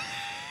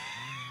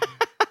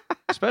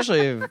 Especially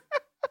if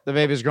the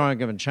baby's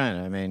growing up in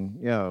China. I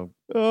mean,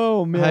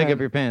 oh man, hike up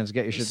your pants,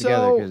 get your shit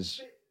together,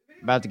 because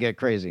about to get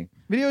crazy.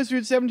 Videos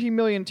viewed 17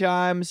 million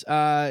times.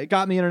 It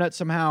got on the internet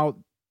somehow.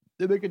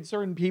 The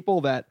concerned people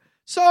that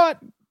saw it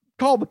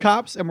called the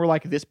cops and were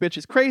like, "This bitch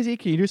is crazy.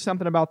 Can you do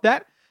something about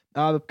that?"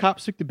 The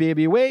cops took the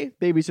baby away.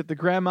 Baby's at the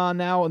grandma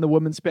now, and the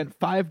woman spent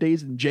 5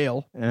 days in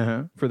jail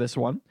for this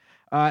one.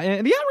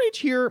 And the outrage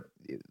here,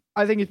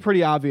 I think, is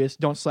pretty obvious.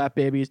 Don't slap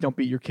babies. Don't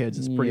beat your kids.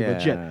 It's pretty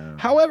legit.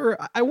 However,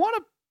 I want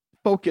to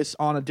focus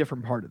on a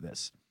different part of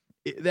this.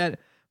 That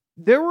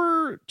there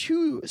were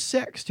two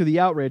sects to the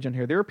outrage on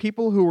here. There were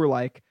people who were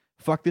like,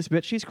 fuck this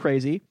bitch, she's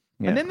crazy.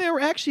 Yeah. And then there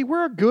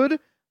were a good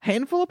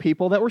handful of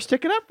people that were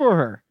sticking up for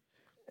her.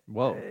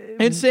 Whoa.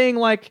 And saying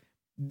like,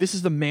 this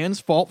is the man's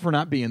fault for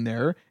not being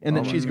there, and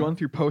that she's going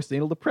through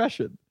postnatal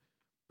depression.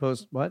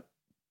 Post what?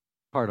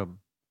 Partum.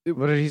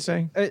 What did he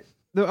say?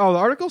 The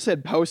article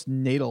said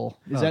postnatal.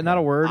 Is that not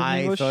a word in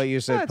English? I thought you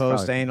said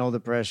post-anal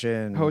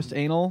depression.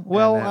 Post-anal?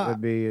 Well, that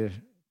would be a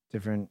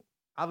different...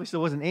 Obviously,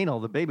 it wasn't anal.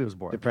 The baby was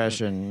born.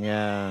 Depression,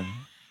 yeah.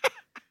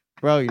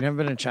 Bro, you never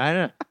been to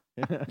China?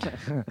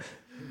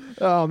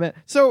 Oh, man.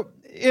 So,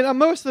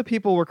 most of the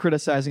people were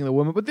criticizing the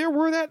woman, but there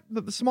were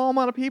the small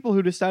amount of people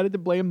who decided to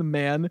blame the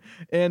man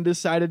and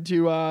decided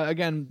to,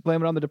 again,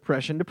 blame it on the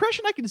depression.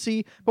 Depression I can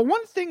see, but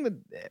one thing that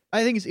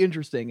I think is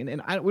interesting,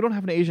 and we don't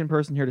have an Asian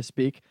person here to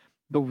speak,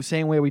 the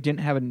same way we didn't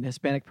have a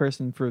Hispanic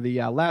person for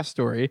the last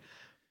story.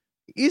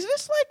 Is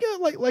this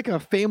like a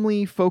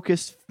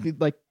family-focused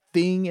like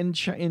thing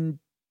in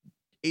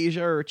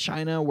Asia or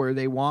China where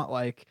they want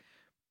like,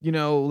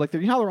 like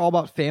how they're all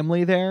about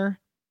family there?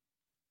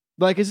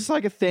 Like, is this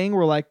like a thing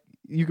where like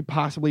you could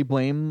possibly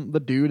blame the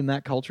dude in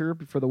that culture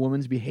for the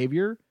woman's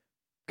behavior?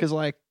 Because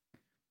like,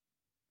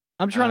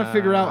 I'm trying to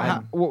figure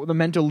out what the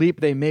mental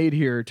leap they made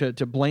here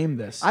to blame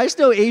this. I just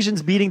know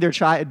Asians beating their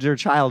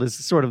child is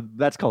sort of,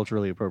 that's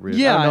culturally appropriate.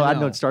 Yeah, I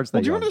know it starts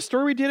that. Do you remember the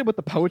story we did with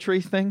the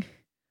poetry thing?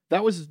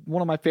 That was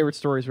one of my favorite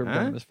stories we've ever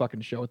done in this fucking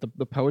show, with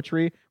the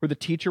poetry, where the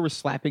teacher was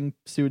slapping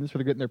students for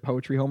getting their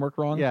poetry homework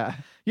wrong. Yeah.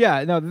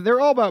 Yeah, no,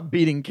 they're all about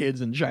beating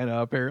kids in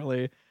China,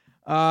 apparently.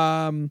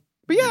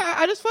 But yeah,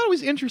 I just thought it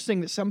was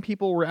interesting that some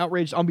people were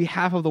outraged on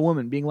behalf of the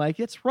woman, being like,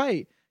 it's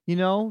right,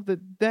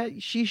 that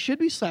she should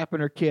be slapping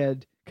her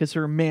kid because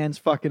her man's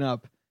fucking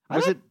up.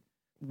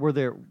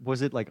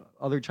 Was it like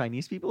other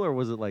Chinese people, or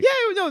was it like...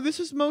 Yeah, no, this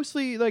is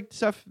mostly like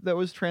stuff that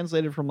was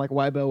translated from like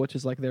Weibo, which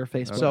is like their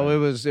Facebook. So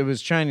it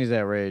was Chinese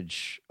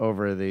outrage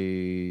over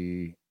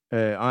the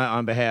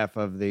on behalf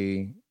of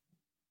the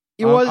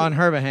on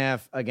her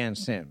behalf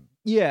against him.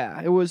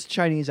 Yeah, it was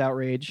Chinese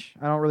outrage.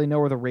 I don't really know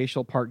where the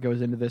racial part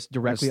goes into this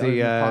directly.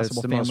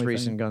 It's the most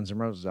recent Guns N'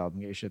 Roses album.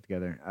 Get your shit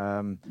together.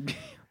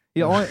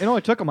 It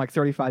only took them like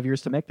 35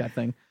 years to make that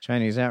thing.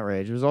 Chinese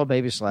outrage. It was all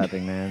baby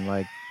slapping, man.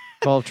 Like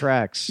 12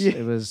 tracks. Yeah,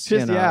 it was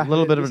just, a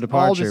little bit of a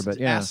departure, but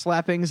yeah, ass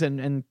slappings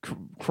and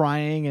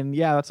crying, and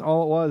yeah, that's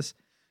all it was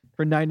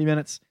for 90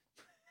 minutes.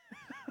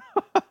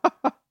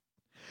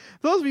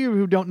 Those of you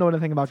who don't know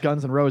anything about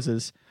Guns N'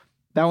 Roses,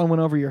 that one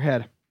went over your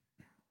head.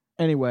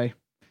 Anyway.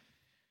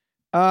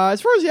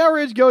 As far as the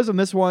outrage goes on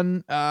this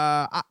one,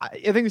 I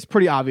think it's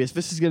pretty obvious.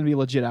 This is going to be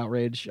legit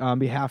outrage on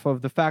behalf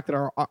of the fact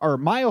that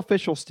my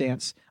official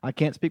stance, I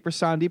can't speak for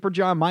Sandeep or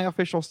John, my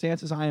official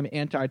stance is I am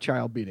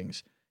anti-child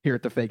beatings here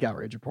at the Fake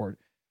Outrage Report.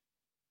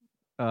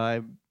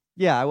 Yeah,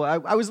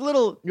 I was a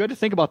little... You had to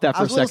think about that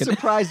for a second. I was a little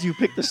surprised you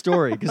picked the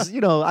story because,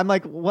 I'm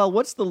like, well,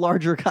 what's the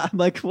larger... I'm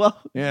like, well...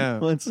 Yeah.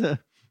 Let's...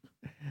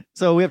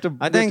 So we have to...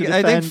 I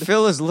think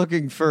Phil is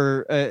looking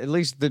for at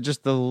least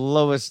the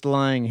lowest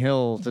lying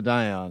hill to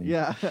die on.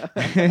 Yeah.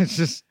 It's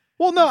just...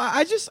 Well, no,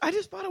 I just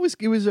thought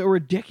it was a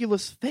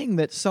ridiculous thing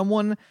that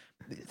someone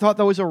thought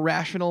that was a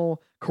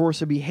rational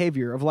course of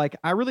behavior of like,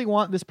 I really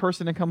want this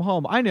person to come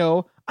home. I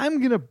know I'm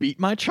going to beat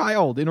my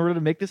child in order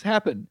to make this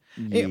happen.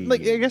 Yeah. I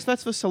guess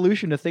that's the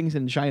solution to things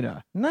in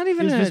China. Not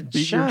even a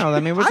child. I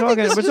mean, we're talking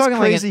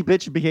crazy like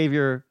bitch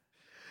behavior.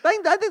 I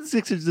think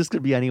this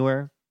could be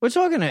anywhere. We're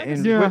talking.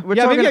 Maybe you're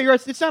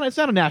right. It's not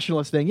a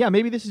nationalist thing. Yeah,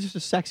 maybe this is just a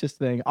sexist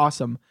thing.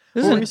 Awesome.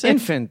 This is an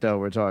infant, though.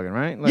 We're talking,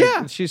 right? Like,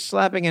 yeah, she's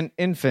slapping an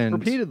infant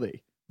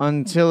repeatedly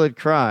until it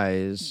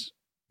cries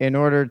in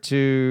order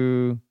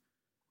to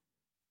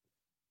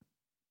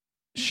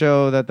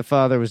show that the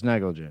father was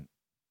negligent.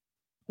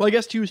 Well, I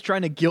guess she was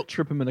trying to guilt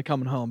trip him into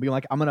coming home, being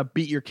like, "I'm gonna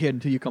beat your kid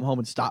until you come home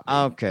and stop me."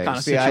 Okay, kind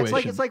of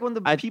situation. It's like when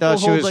the I people thought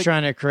she was like...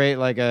 trying to create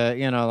like a,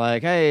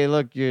 like, hey,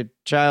 look, your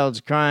child's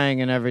crying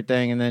and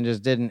everything, and then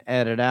just didn't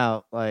edit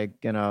out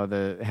like,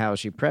 the how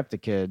she prepped the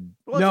kid.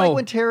 Well, it's like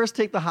when terrorists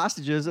take the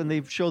hostages and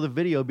they show the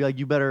video, be like,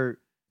 you better,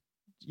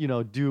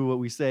 do what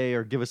we say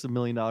or give us $1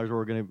 million, or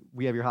we're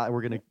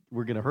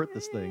gonna hurt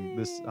this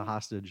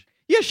hostage.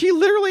 Yeah, she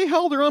literally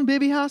held her own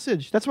baby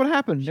hostage. That's what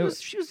happened. She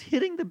was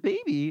hitting the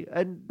baby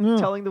and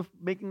telling the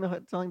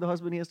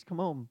husband he has to come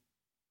home.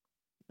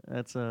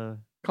 That's come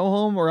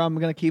home or I'm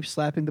gonna keep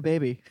slapping the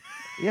baby.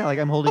 Yeah, like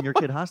I'm holding your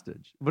kid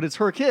hostage, but it's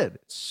her kid.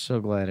 So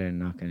glad I didn't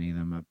knock any of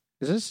them up.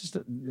 This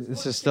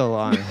is still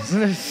on?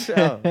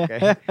 Oh,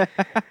 okay.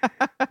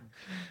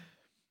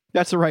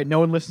 That's all right. No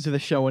one listens to the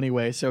show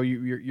anyway, so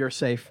you're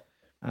safe.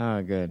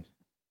 Oh, good.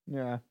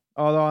 Yeah.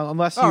 Although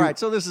unless you... All right,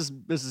 so this is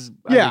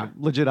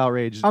legit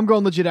outrage. I'm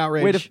going legit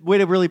outrage. Way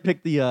to really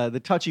pick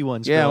the touchy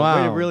ones. Yeah, wow.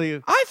 Way to really...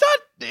 I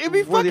thought it'd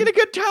be fucking a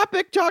good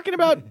topic talking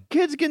about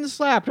kids getting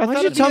slapped. Why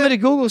did you tell me to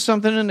Google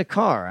something in the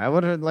car? I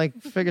would have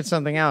figured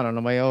something out on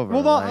the way over.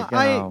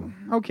 Well,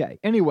 okay.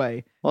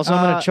 Anyway. Also,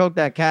 I'm going to choke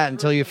that cat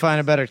until you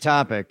find a better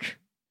topic.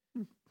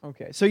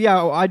 Okay, so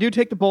yeah, I do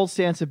take the bold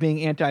stance of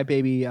being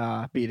anti-baby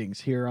beatings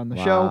here on the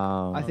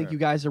show. I think you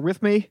guys are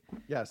with me.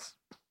 Yes.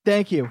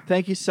 Thank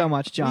you so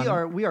much,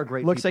 John. We are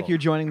great. Looks people. like you're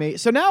joining me.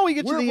 So now we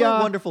get to the we're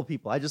wonderful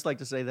people. I just like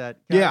to say that,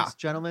 guys, yeah,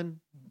 gentlemen.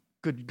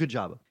 Good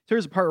job. So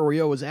here's a part where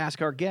we always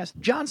ask our guest,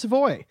 Jon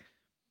Savoy,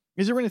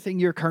 is there anything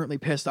you're currently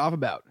pissed off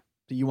about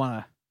that you want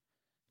to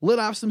let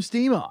off some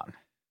steam on?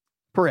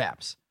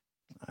 Perhaps.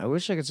 I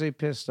wish I could say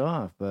pissed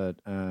off, but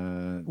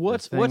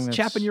what's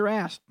chapping your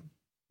ass?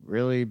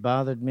 Really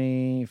bothered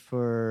me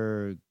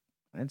for,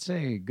 I'd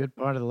say, a good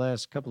part of the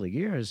last couple of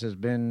years has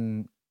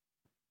been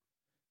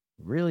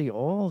really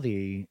all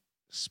the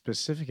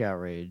specific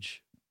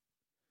outrage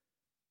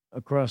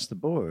across the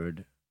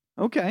board.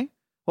 Okay.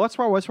 Well,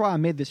 that's why I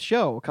made this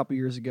show a couple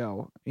years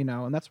ago,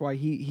 and that's why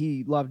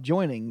he loved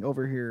joining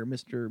over here,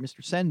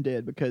 Mr. Sen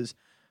did, because,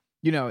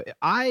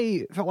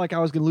 I felt like I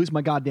was going to lose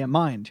my goddamn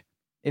mind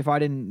if I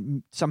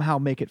didn't somehow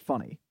make it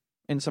funny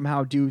and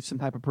somehow do some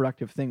type of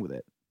productive thing with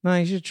it. No,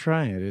 you should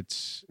try it.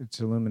 It's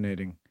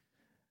illuminating.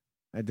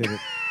 I did it.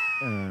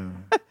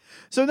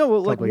 So no,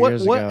 like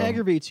what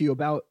aggravates you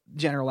about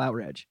general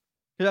outrage?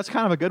 Because that's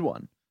kind of a good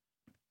one.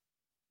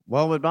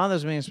 Well, what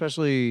bothers me,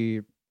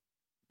 especially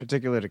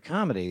particular to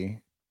comedy,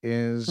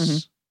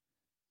 is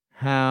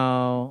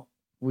how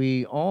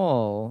we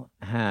all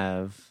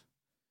have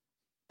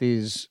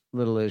these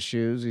little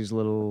issues, these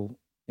little,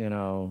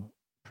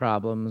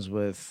 problems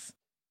with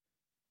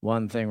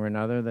one thing or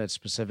another that's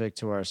specific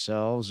to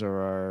ourselves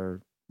or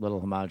our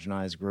little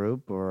homogenized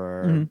group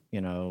or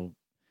our,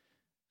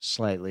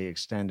 slightly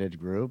extended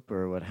group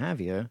or what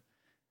have you.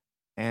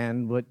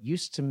 And what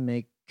used to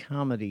make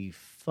comedy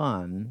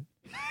fun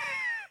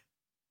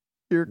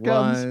Here it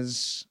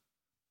was...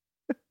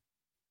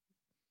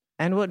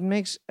 And what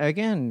makes,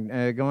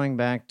 again, going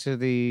back to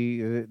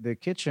the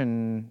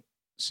kitchen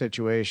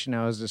situation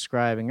I was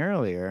describing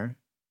earlier,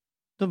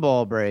 the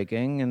ball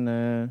breaking and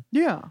the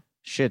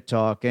shit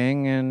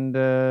talking and,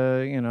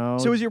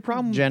 So is your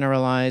problem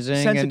generalizing.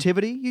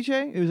 Sensitivity,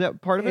 EJ? Is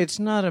that part of it? It's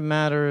not a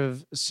matter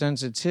of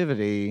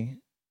sensitivity.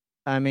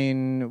 I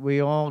mean, we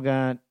all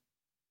got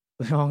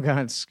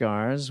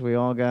scars. We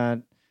all got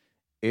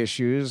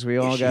issues. We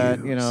all got,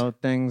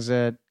 things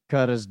that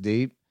cut us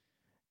deep.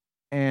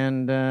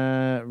 And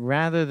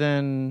rather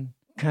than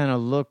kind of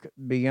look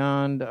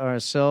beyond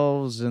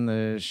ourselves and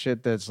the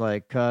shit that's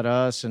like cut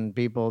us and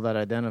people that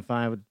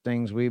identify with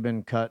things we've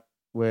been cut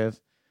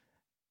with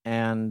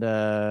and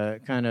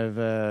kind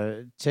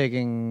of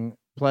taking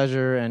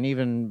pleasure and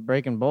even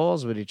breaking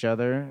balls with each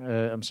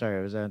other. I'm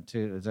sorry, is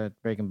that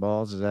breaking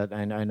balls? Is that,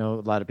 I know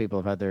a lot of people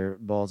have had their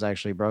balls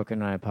actually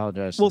broken. And I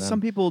apologize. Well,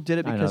 some people did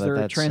it because they're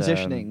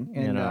transitioning.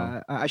 And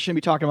I shouldn't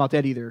be talking about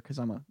that either because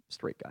I'm a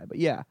straight guy. But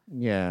yeah.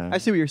 I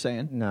see what you're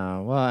saying.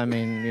 No, well, I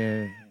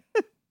mean,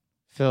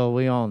 Phil,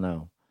 we all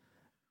know.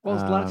 Well,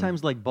 a lot of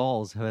times, like,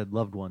 balls have had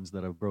loved ones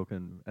that have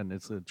broken, and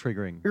it's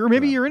triggering. Or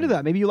maybe you're into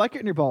that. Maybe you like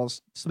getting your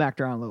balls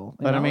smacked around a little.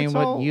 But I mean,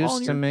 what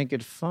used to make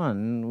it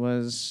fun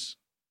was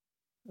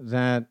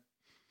that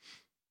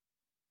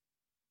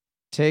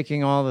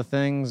taking all the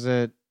things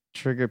that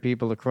trigger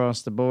people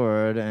across the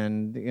board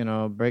and,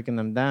 breaking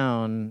them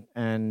down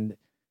and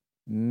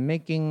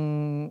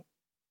making,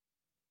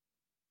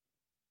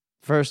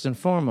 first and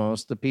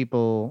foremost, the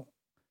people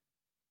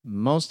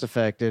most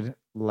affected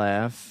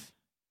laugh,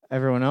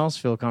 everyone else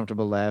feel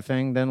comfortable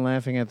laughing, then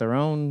laughing at their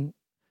own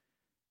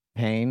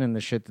pain and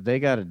the shit that they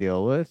got to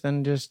deal with,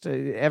 and just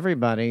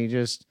everybody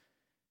just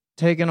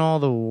taking all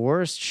the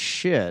worst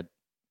shit,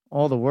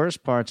 all the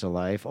worst parts of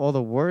life, all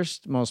the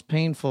worst, most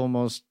painful,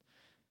 most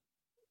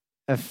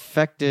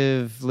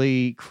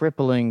effectively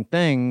crippling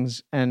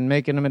things and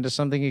making them into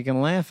something you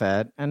can laugh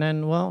at. And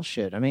then, well,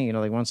 shit. I mean,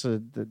 like once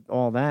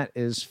all that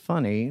is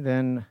funny,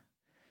 then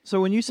so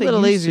when you say a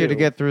little easier to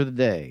get through the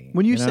day.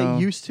 When you say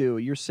used to,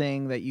 you're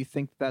saying that you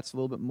think that's a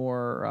little bit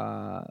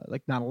more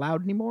like not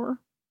allowed anymore?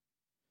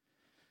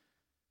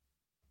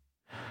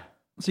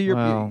 So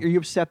are you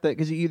upset that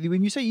because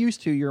when you say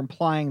used to, you're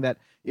implying that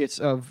it's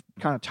of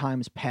kind of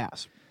times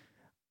past.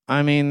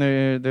 I mean,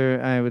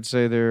 I would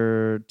say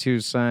there are two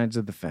sides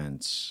of the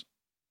fence.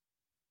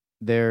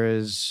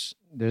 There's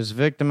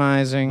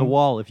victimizing the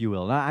wall, if you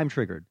will. I'm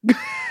triggered.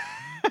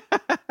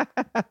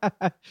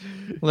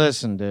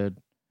 Listen, dude,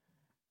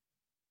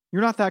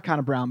 you're not that kind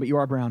of brown, but you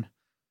are brown.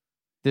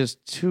 There's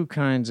two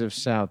kinds of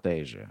South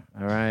Asia.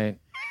 All right,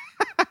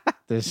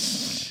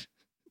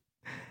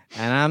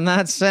 and I'm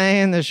not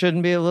saying there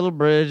shouldn't be a little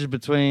bridge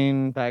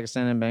between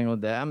Pakistan and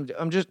Bangladesh.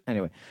 I'm just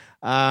anyway.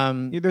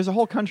 There's a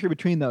whole country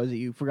between those that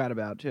you forgot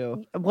about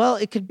too. Well,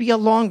 it could be a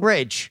long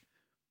bridge.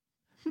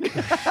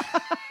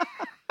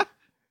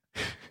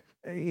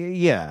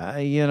 Yeah,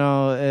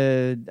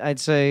 I'd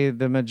say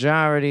the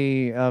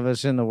majority of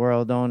us in the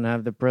world don't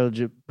have the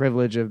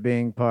privilege of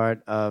being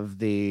part of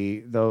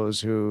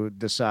those who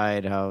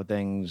decide how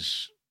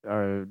things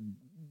are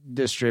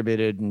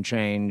distributed and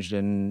changed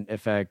and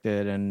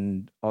affected,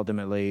 and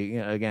ultimately,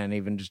 again,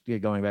 even just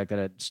going back to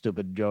that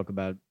stupid joke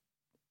about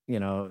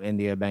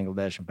India,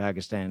 Bangladesh, and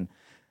Pakistan,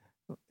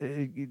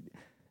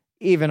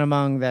 even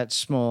among that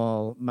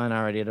small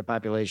minority of the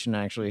population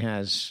actually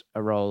has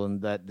a role in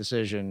that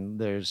decision.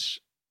 There's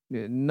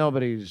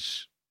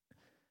nobody's...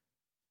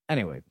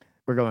 Anyway,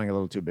 we're going a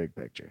little too big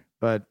picture.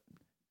 But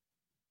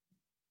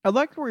I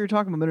liked what you were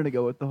talking a minute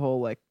ago with the whole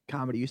like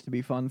comedy used to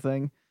be fun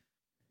thing.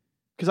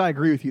 Because I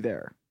agree with you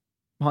there,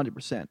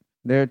 100%.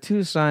 There are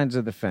two sides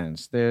of the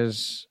fence.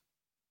 There's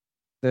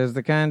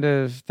the kind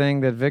of thing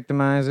that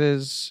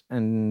victimizes,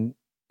 and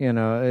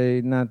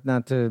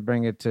not to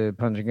bring it to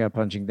punching up,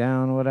 punching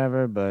down,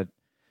 whatever. But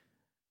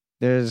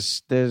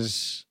there's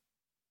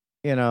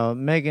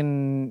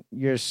making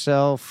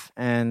yourself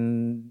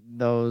and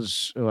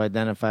those who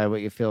identify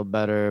what you feel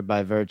better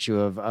by virtue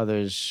of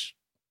others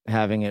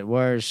having it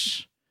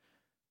worse.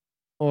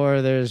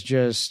 Or there's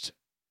just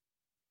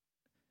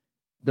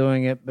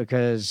doing it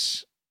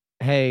because,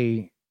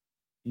 hey,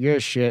 you're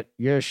shit,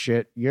 you're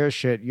shit, you're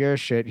shit, you're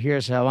shit.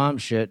 Here's how I'm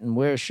shit and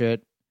we're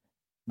shit.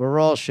 We're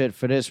all shit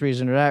for this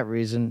reason or that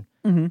reason.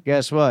 Mm-hmm.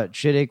 Guess what?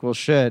 Shit equals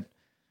shit.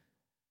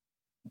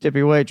 Tip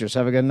your waitress.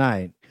 Have a good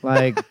night.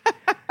 Like,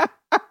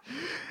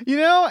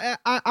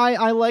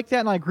 I like that,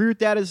 and I agree with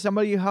that as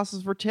somebody who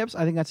hustles for tips.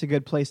 I think that's a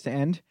good place to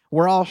end.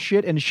 We're all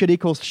shit, and shit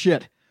equals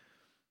shit.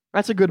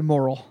 That's a good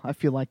moral. I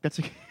feel like that's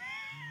a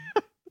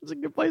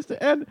good place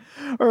to end.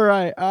 All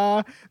right.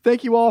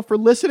 Thank you all for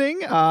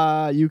listening.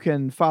 You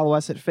can follow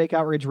us at Fake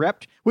Outrage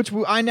Rep, which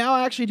I now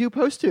actually do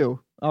post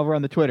to over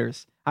on the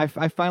Twitters. I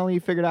finally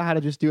figured out how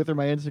to just do it through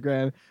my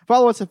Instagram.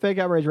 Follow us at Fake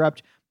Outrage Rep.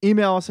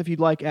 Email us if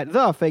you'd like at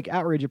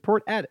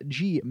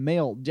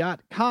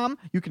thefakeoutragereport@gmail.com.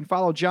 You can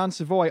follow Jon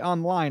Savoy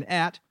online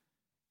at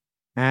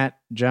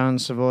Jon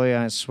Savoy,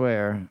 I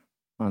swear,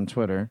 on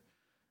Twitter.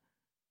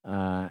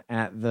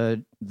 At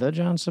the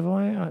Jon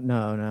Savoy?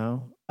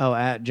 No. Oh,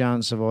 at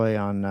Jon Savoy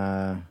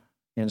on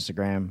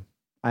Instagram.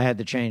 I had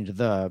to change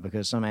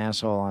because some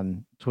asshole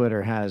on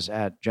Twitter has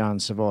at Jon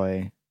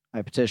Savoy.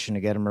 I petitioned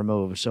to get him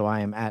removed, so I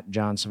am at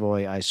Jon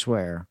Savoy, I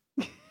swear.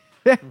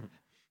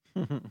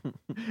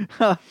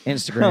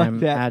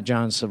 Instagram like at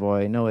Jon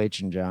Savoy, no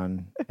H in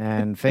John.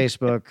 And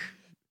Facebook,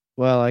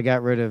 well, I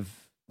got rid of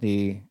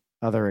the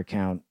other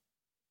account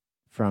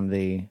from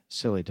the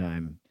silly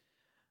time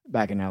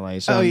back in LA.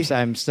 So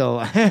I'm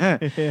still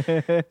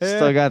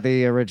still got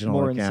the original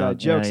More account. Inside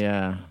jokes.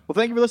 Yeah. Well,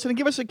 thank you for listening.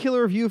 Give us a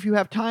killer review if you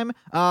have time.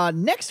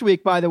 Next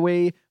week, by the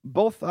way,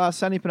 both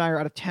Sandeep and I are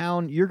out of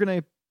town. You're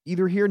going to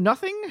either hear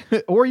nothing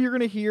or you're going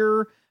to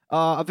hear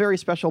a very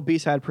special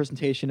B-side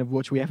presentation of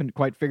which we haven't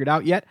quite figured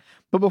out yet.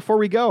 But before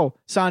we go,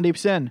 Sandeep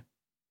Sen,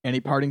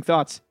 any parting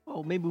thoughts?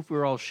 Oh, maybe if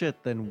we're all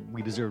shit, then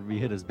we deserve to be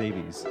hit as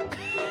babies.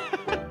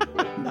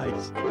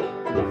 Nice.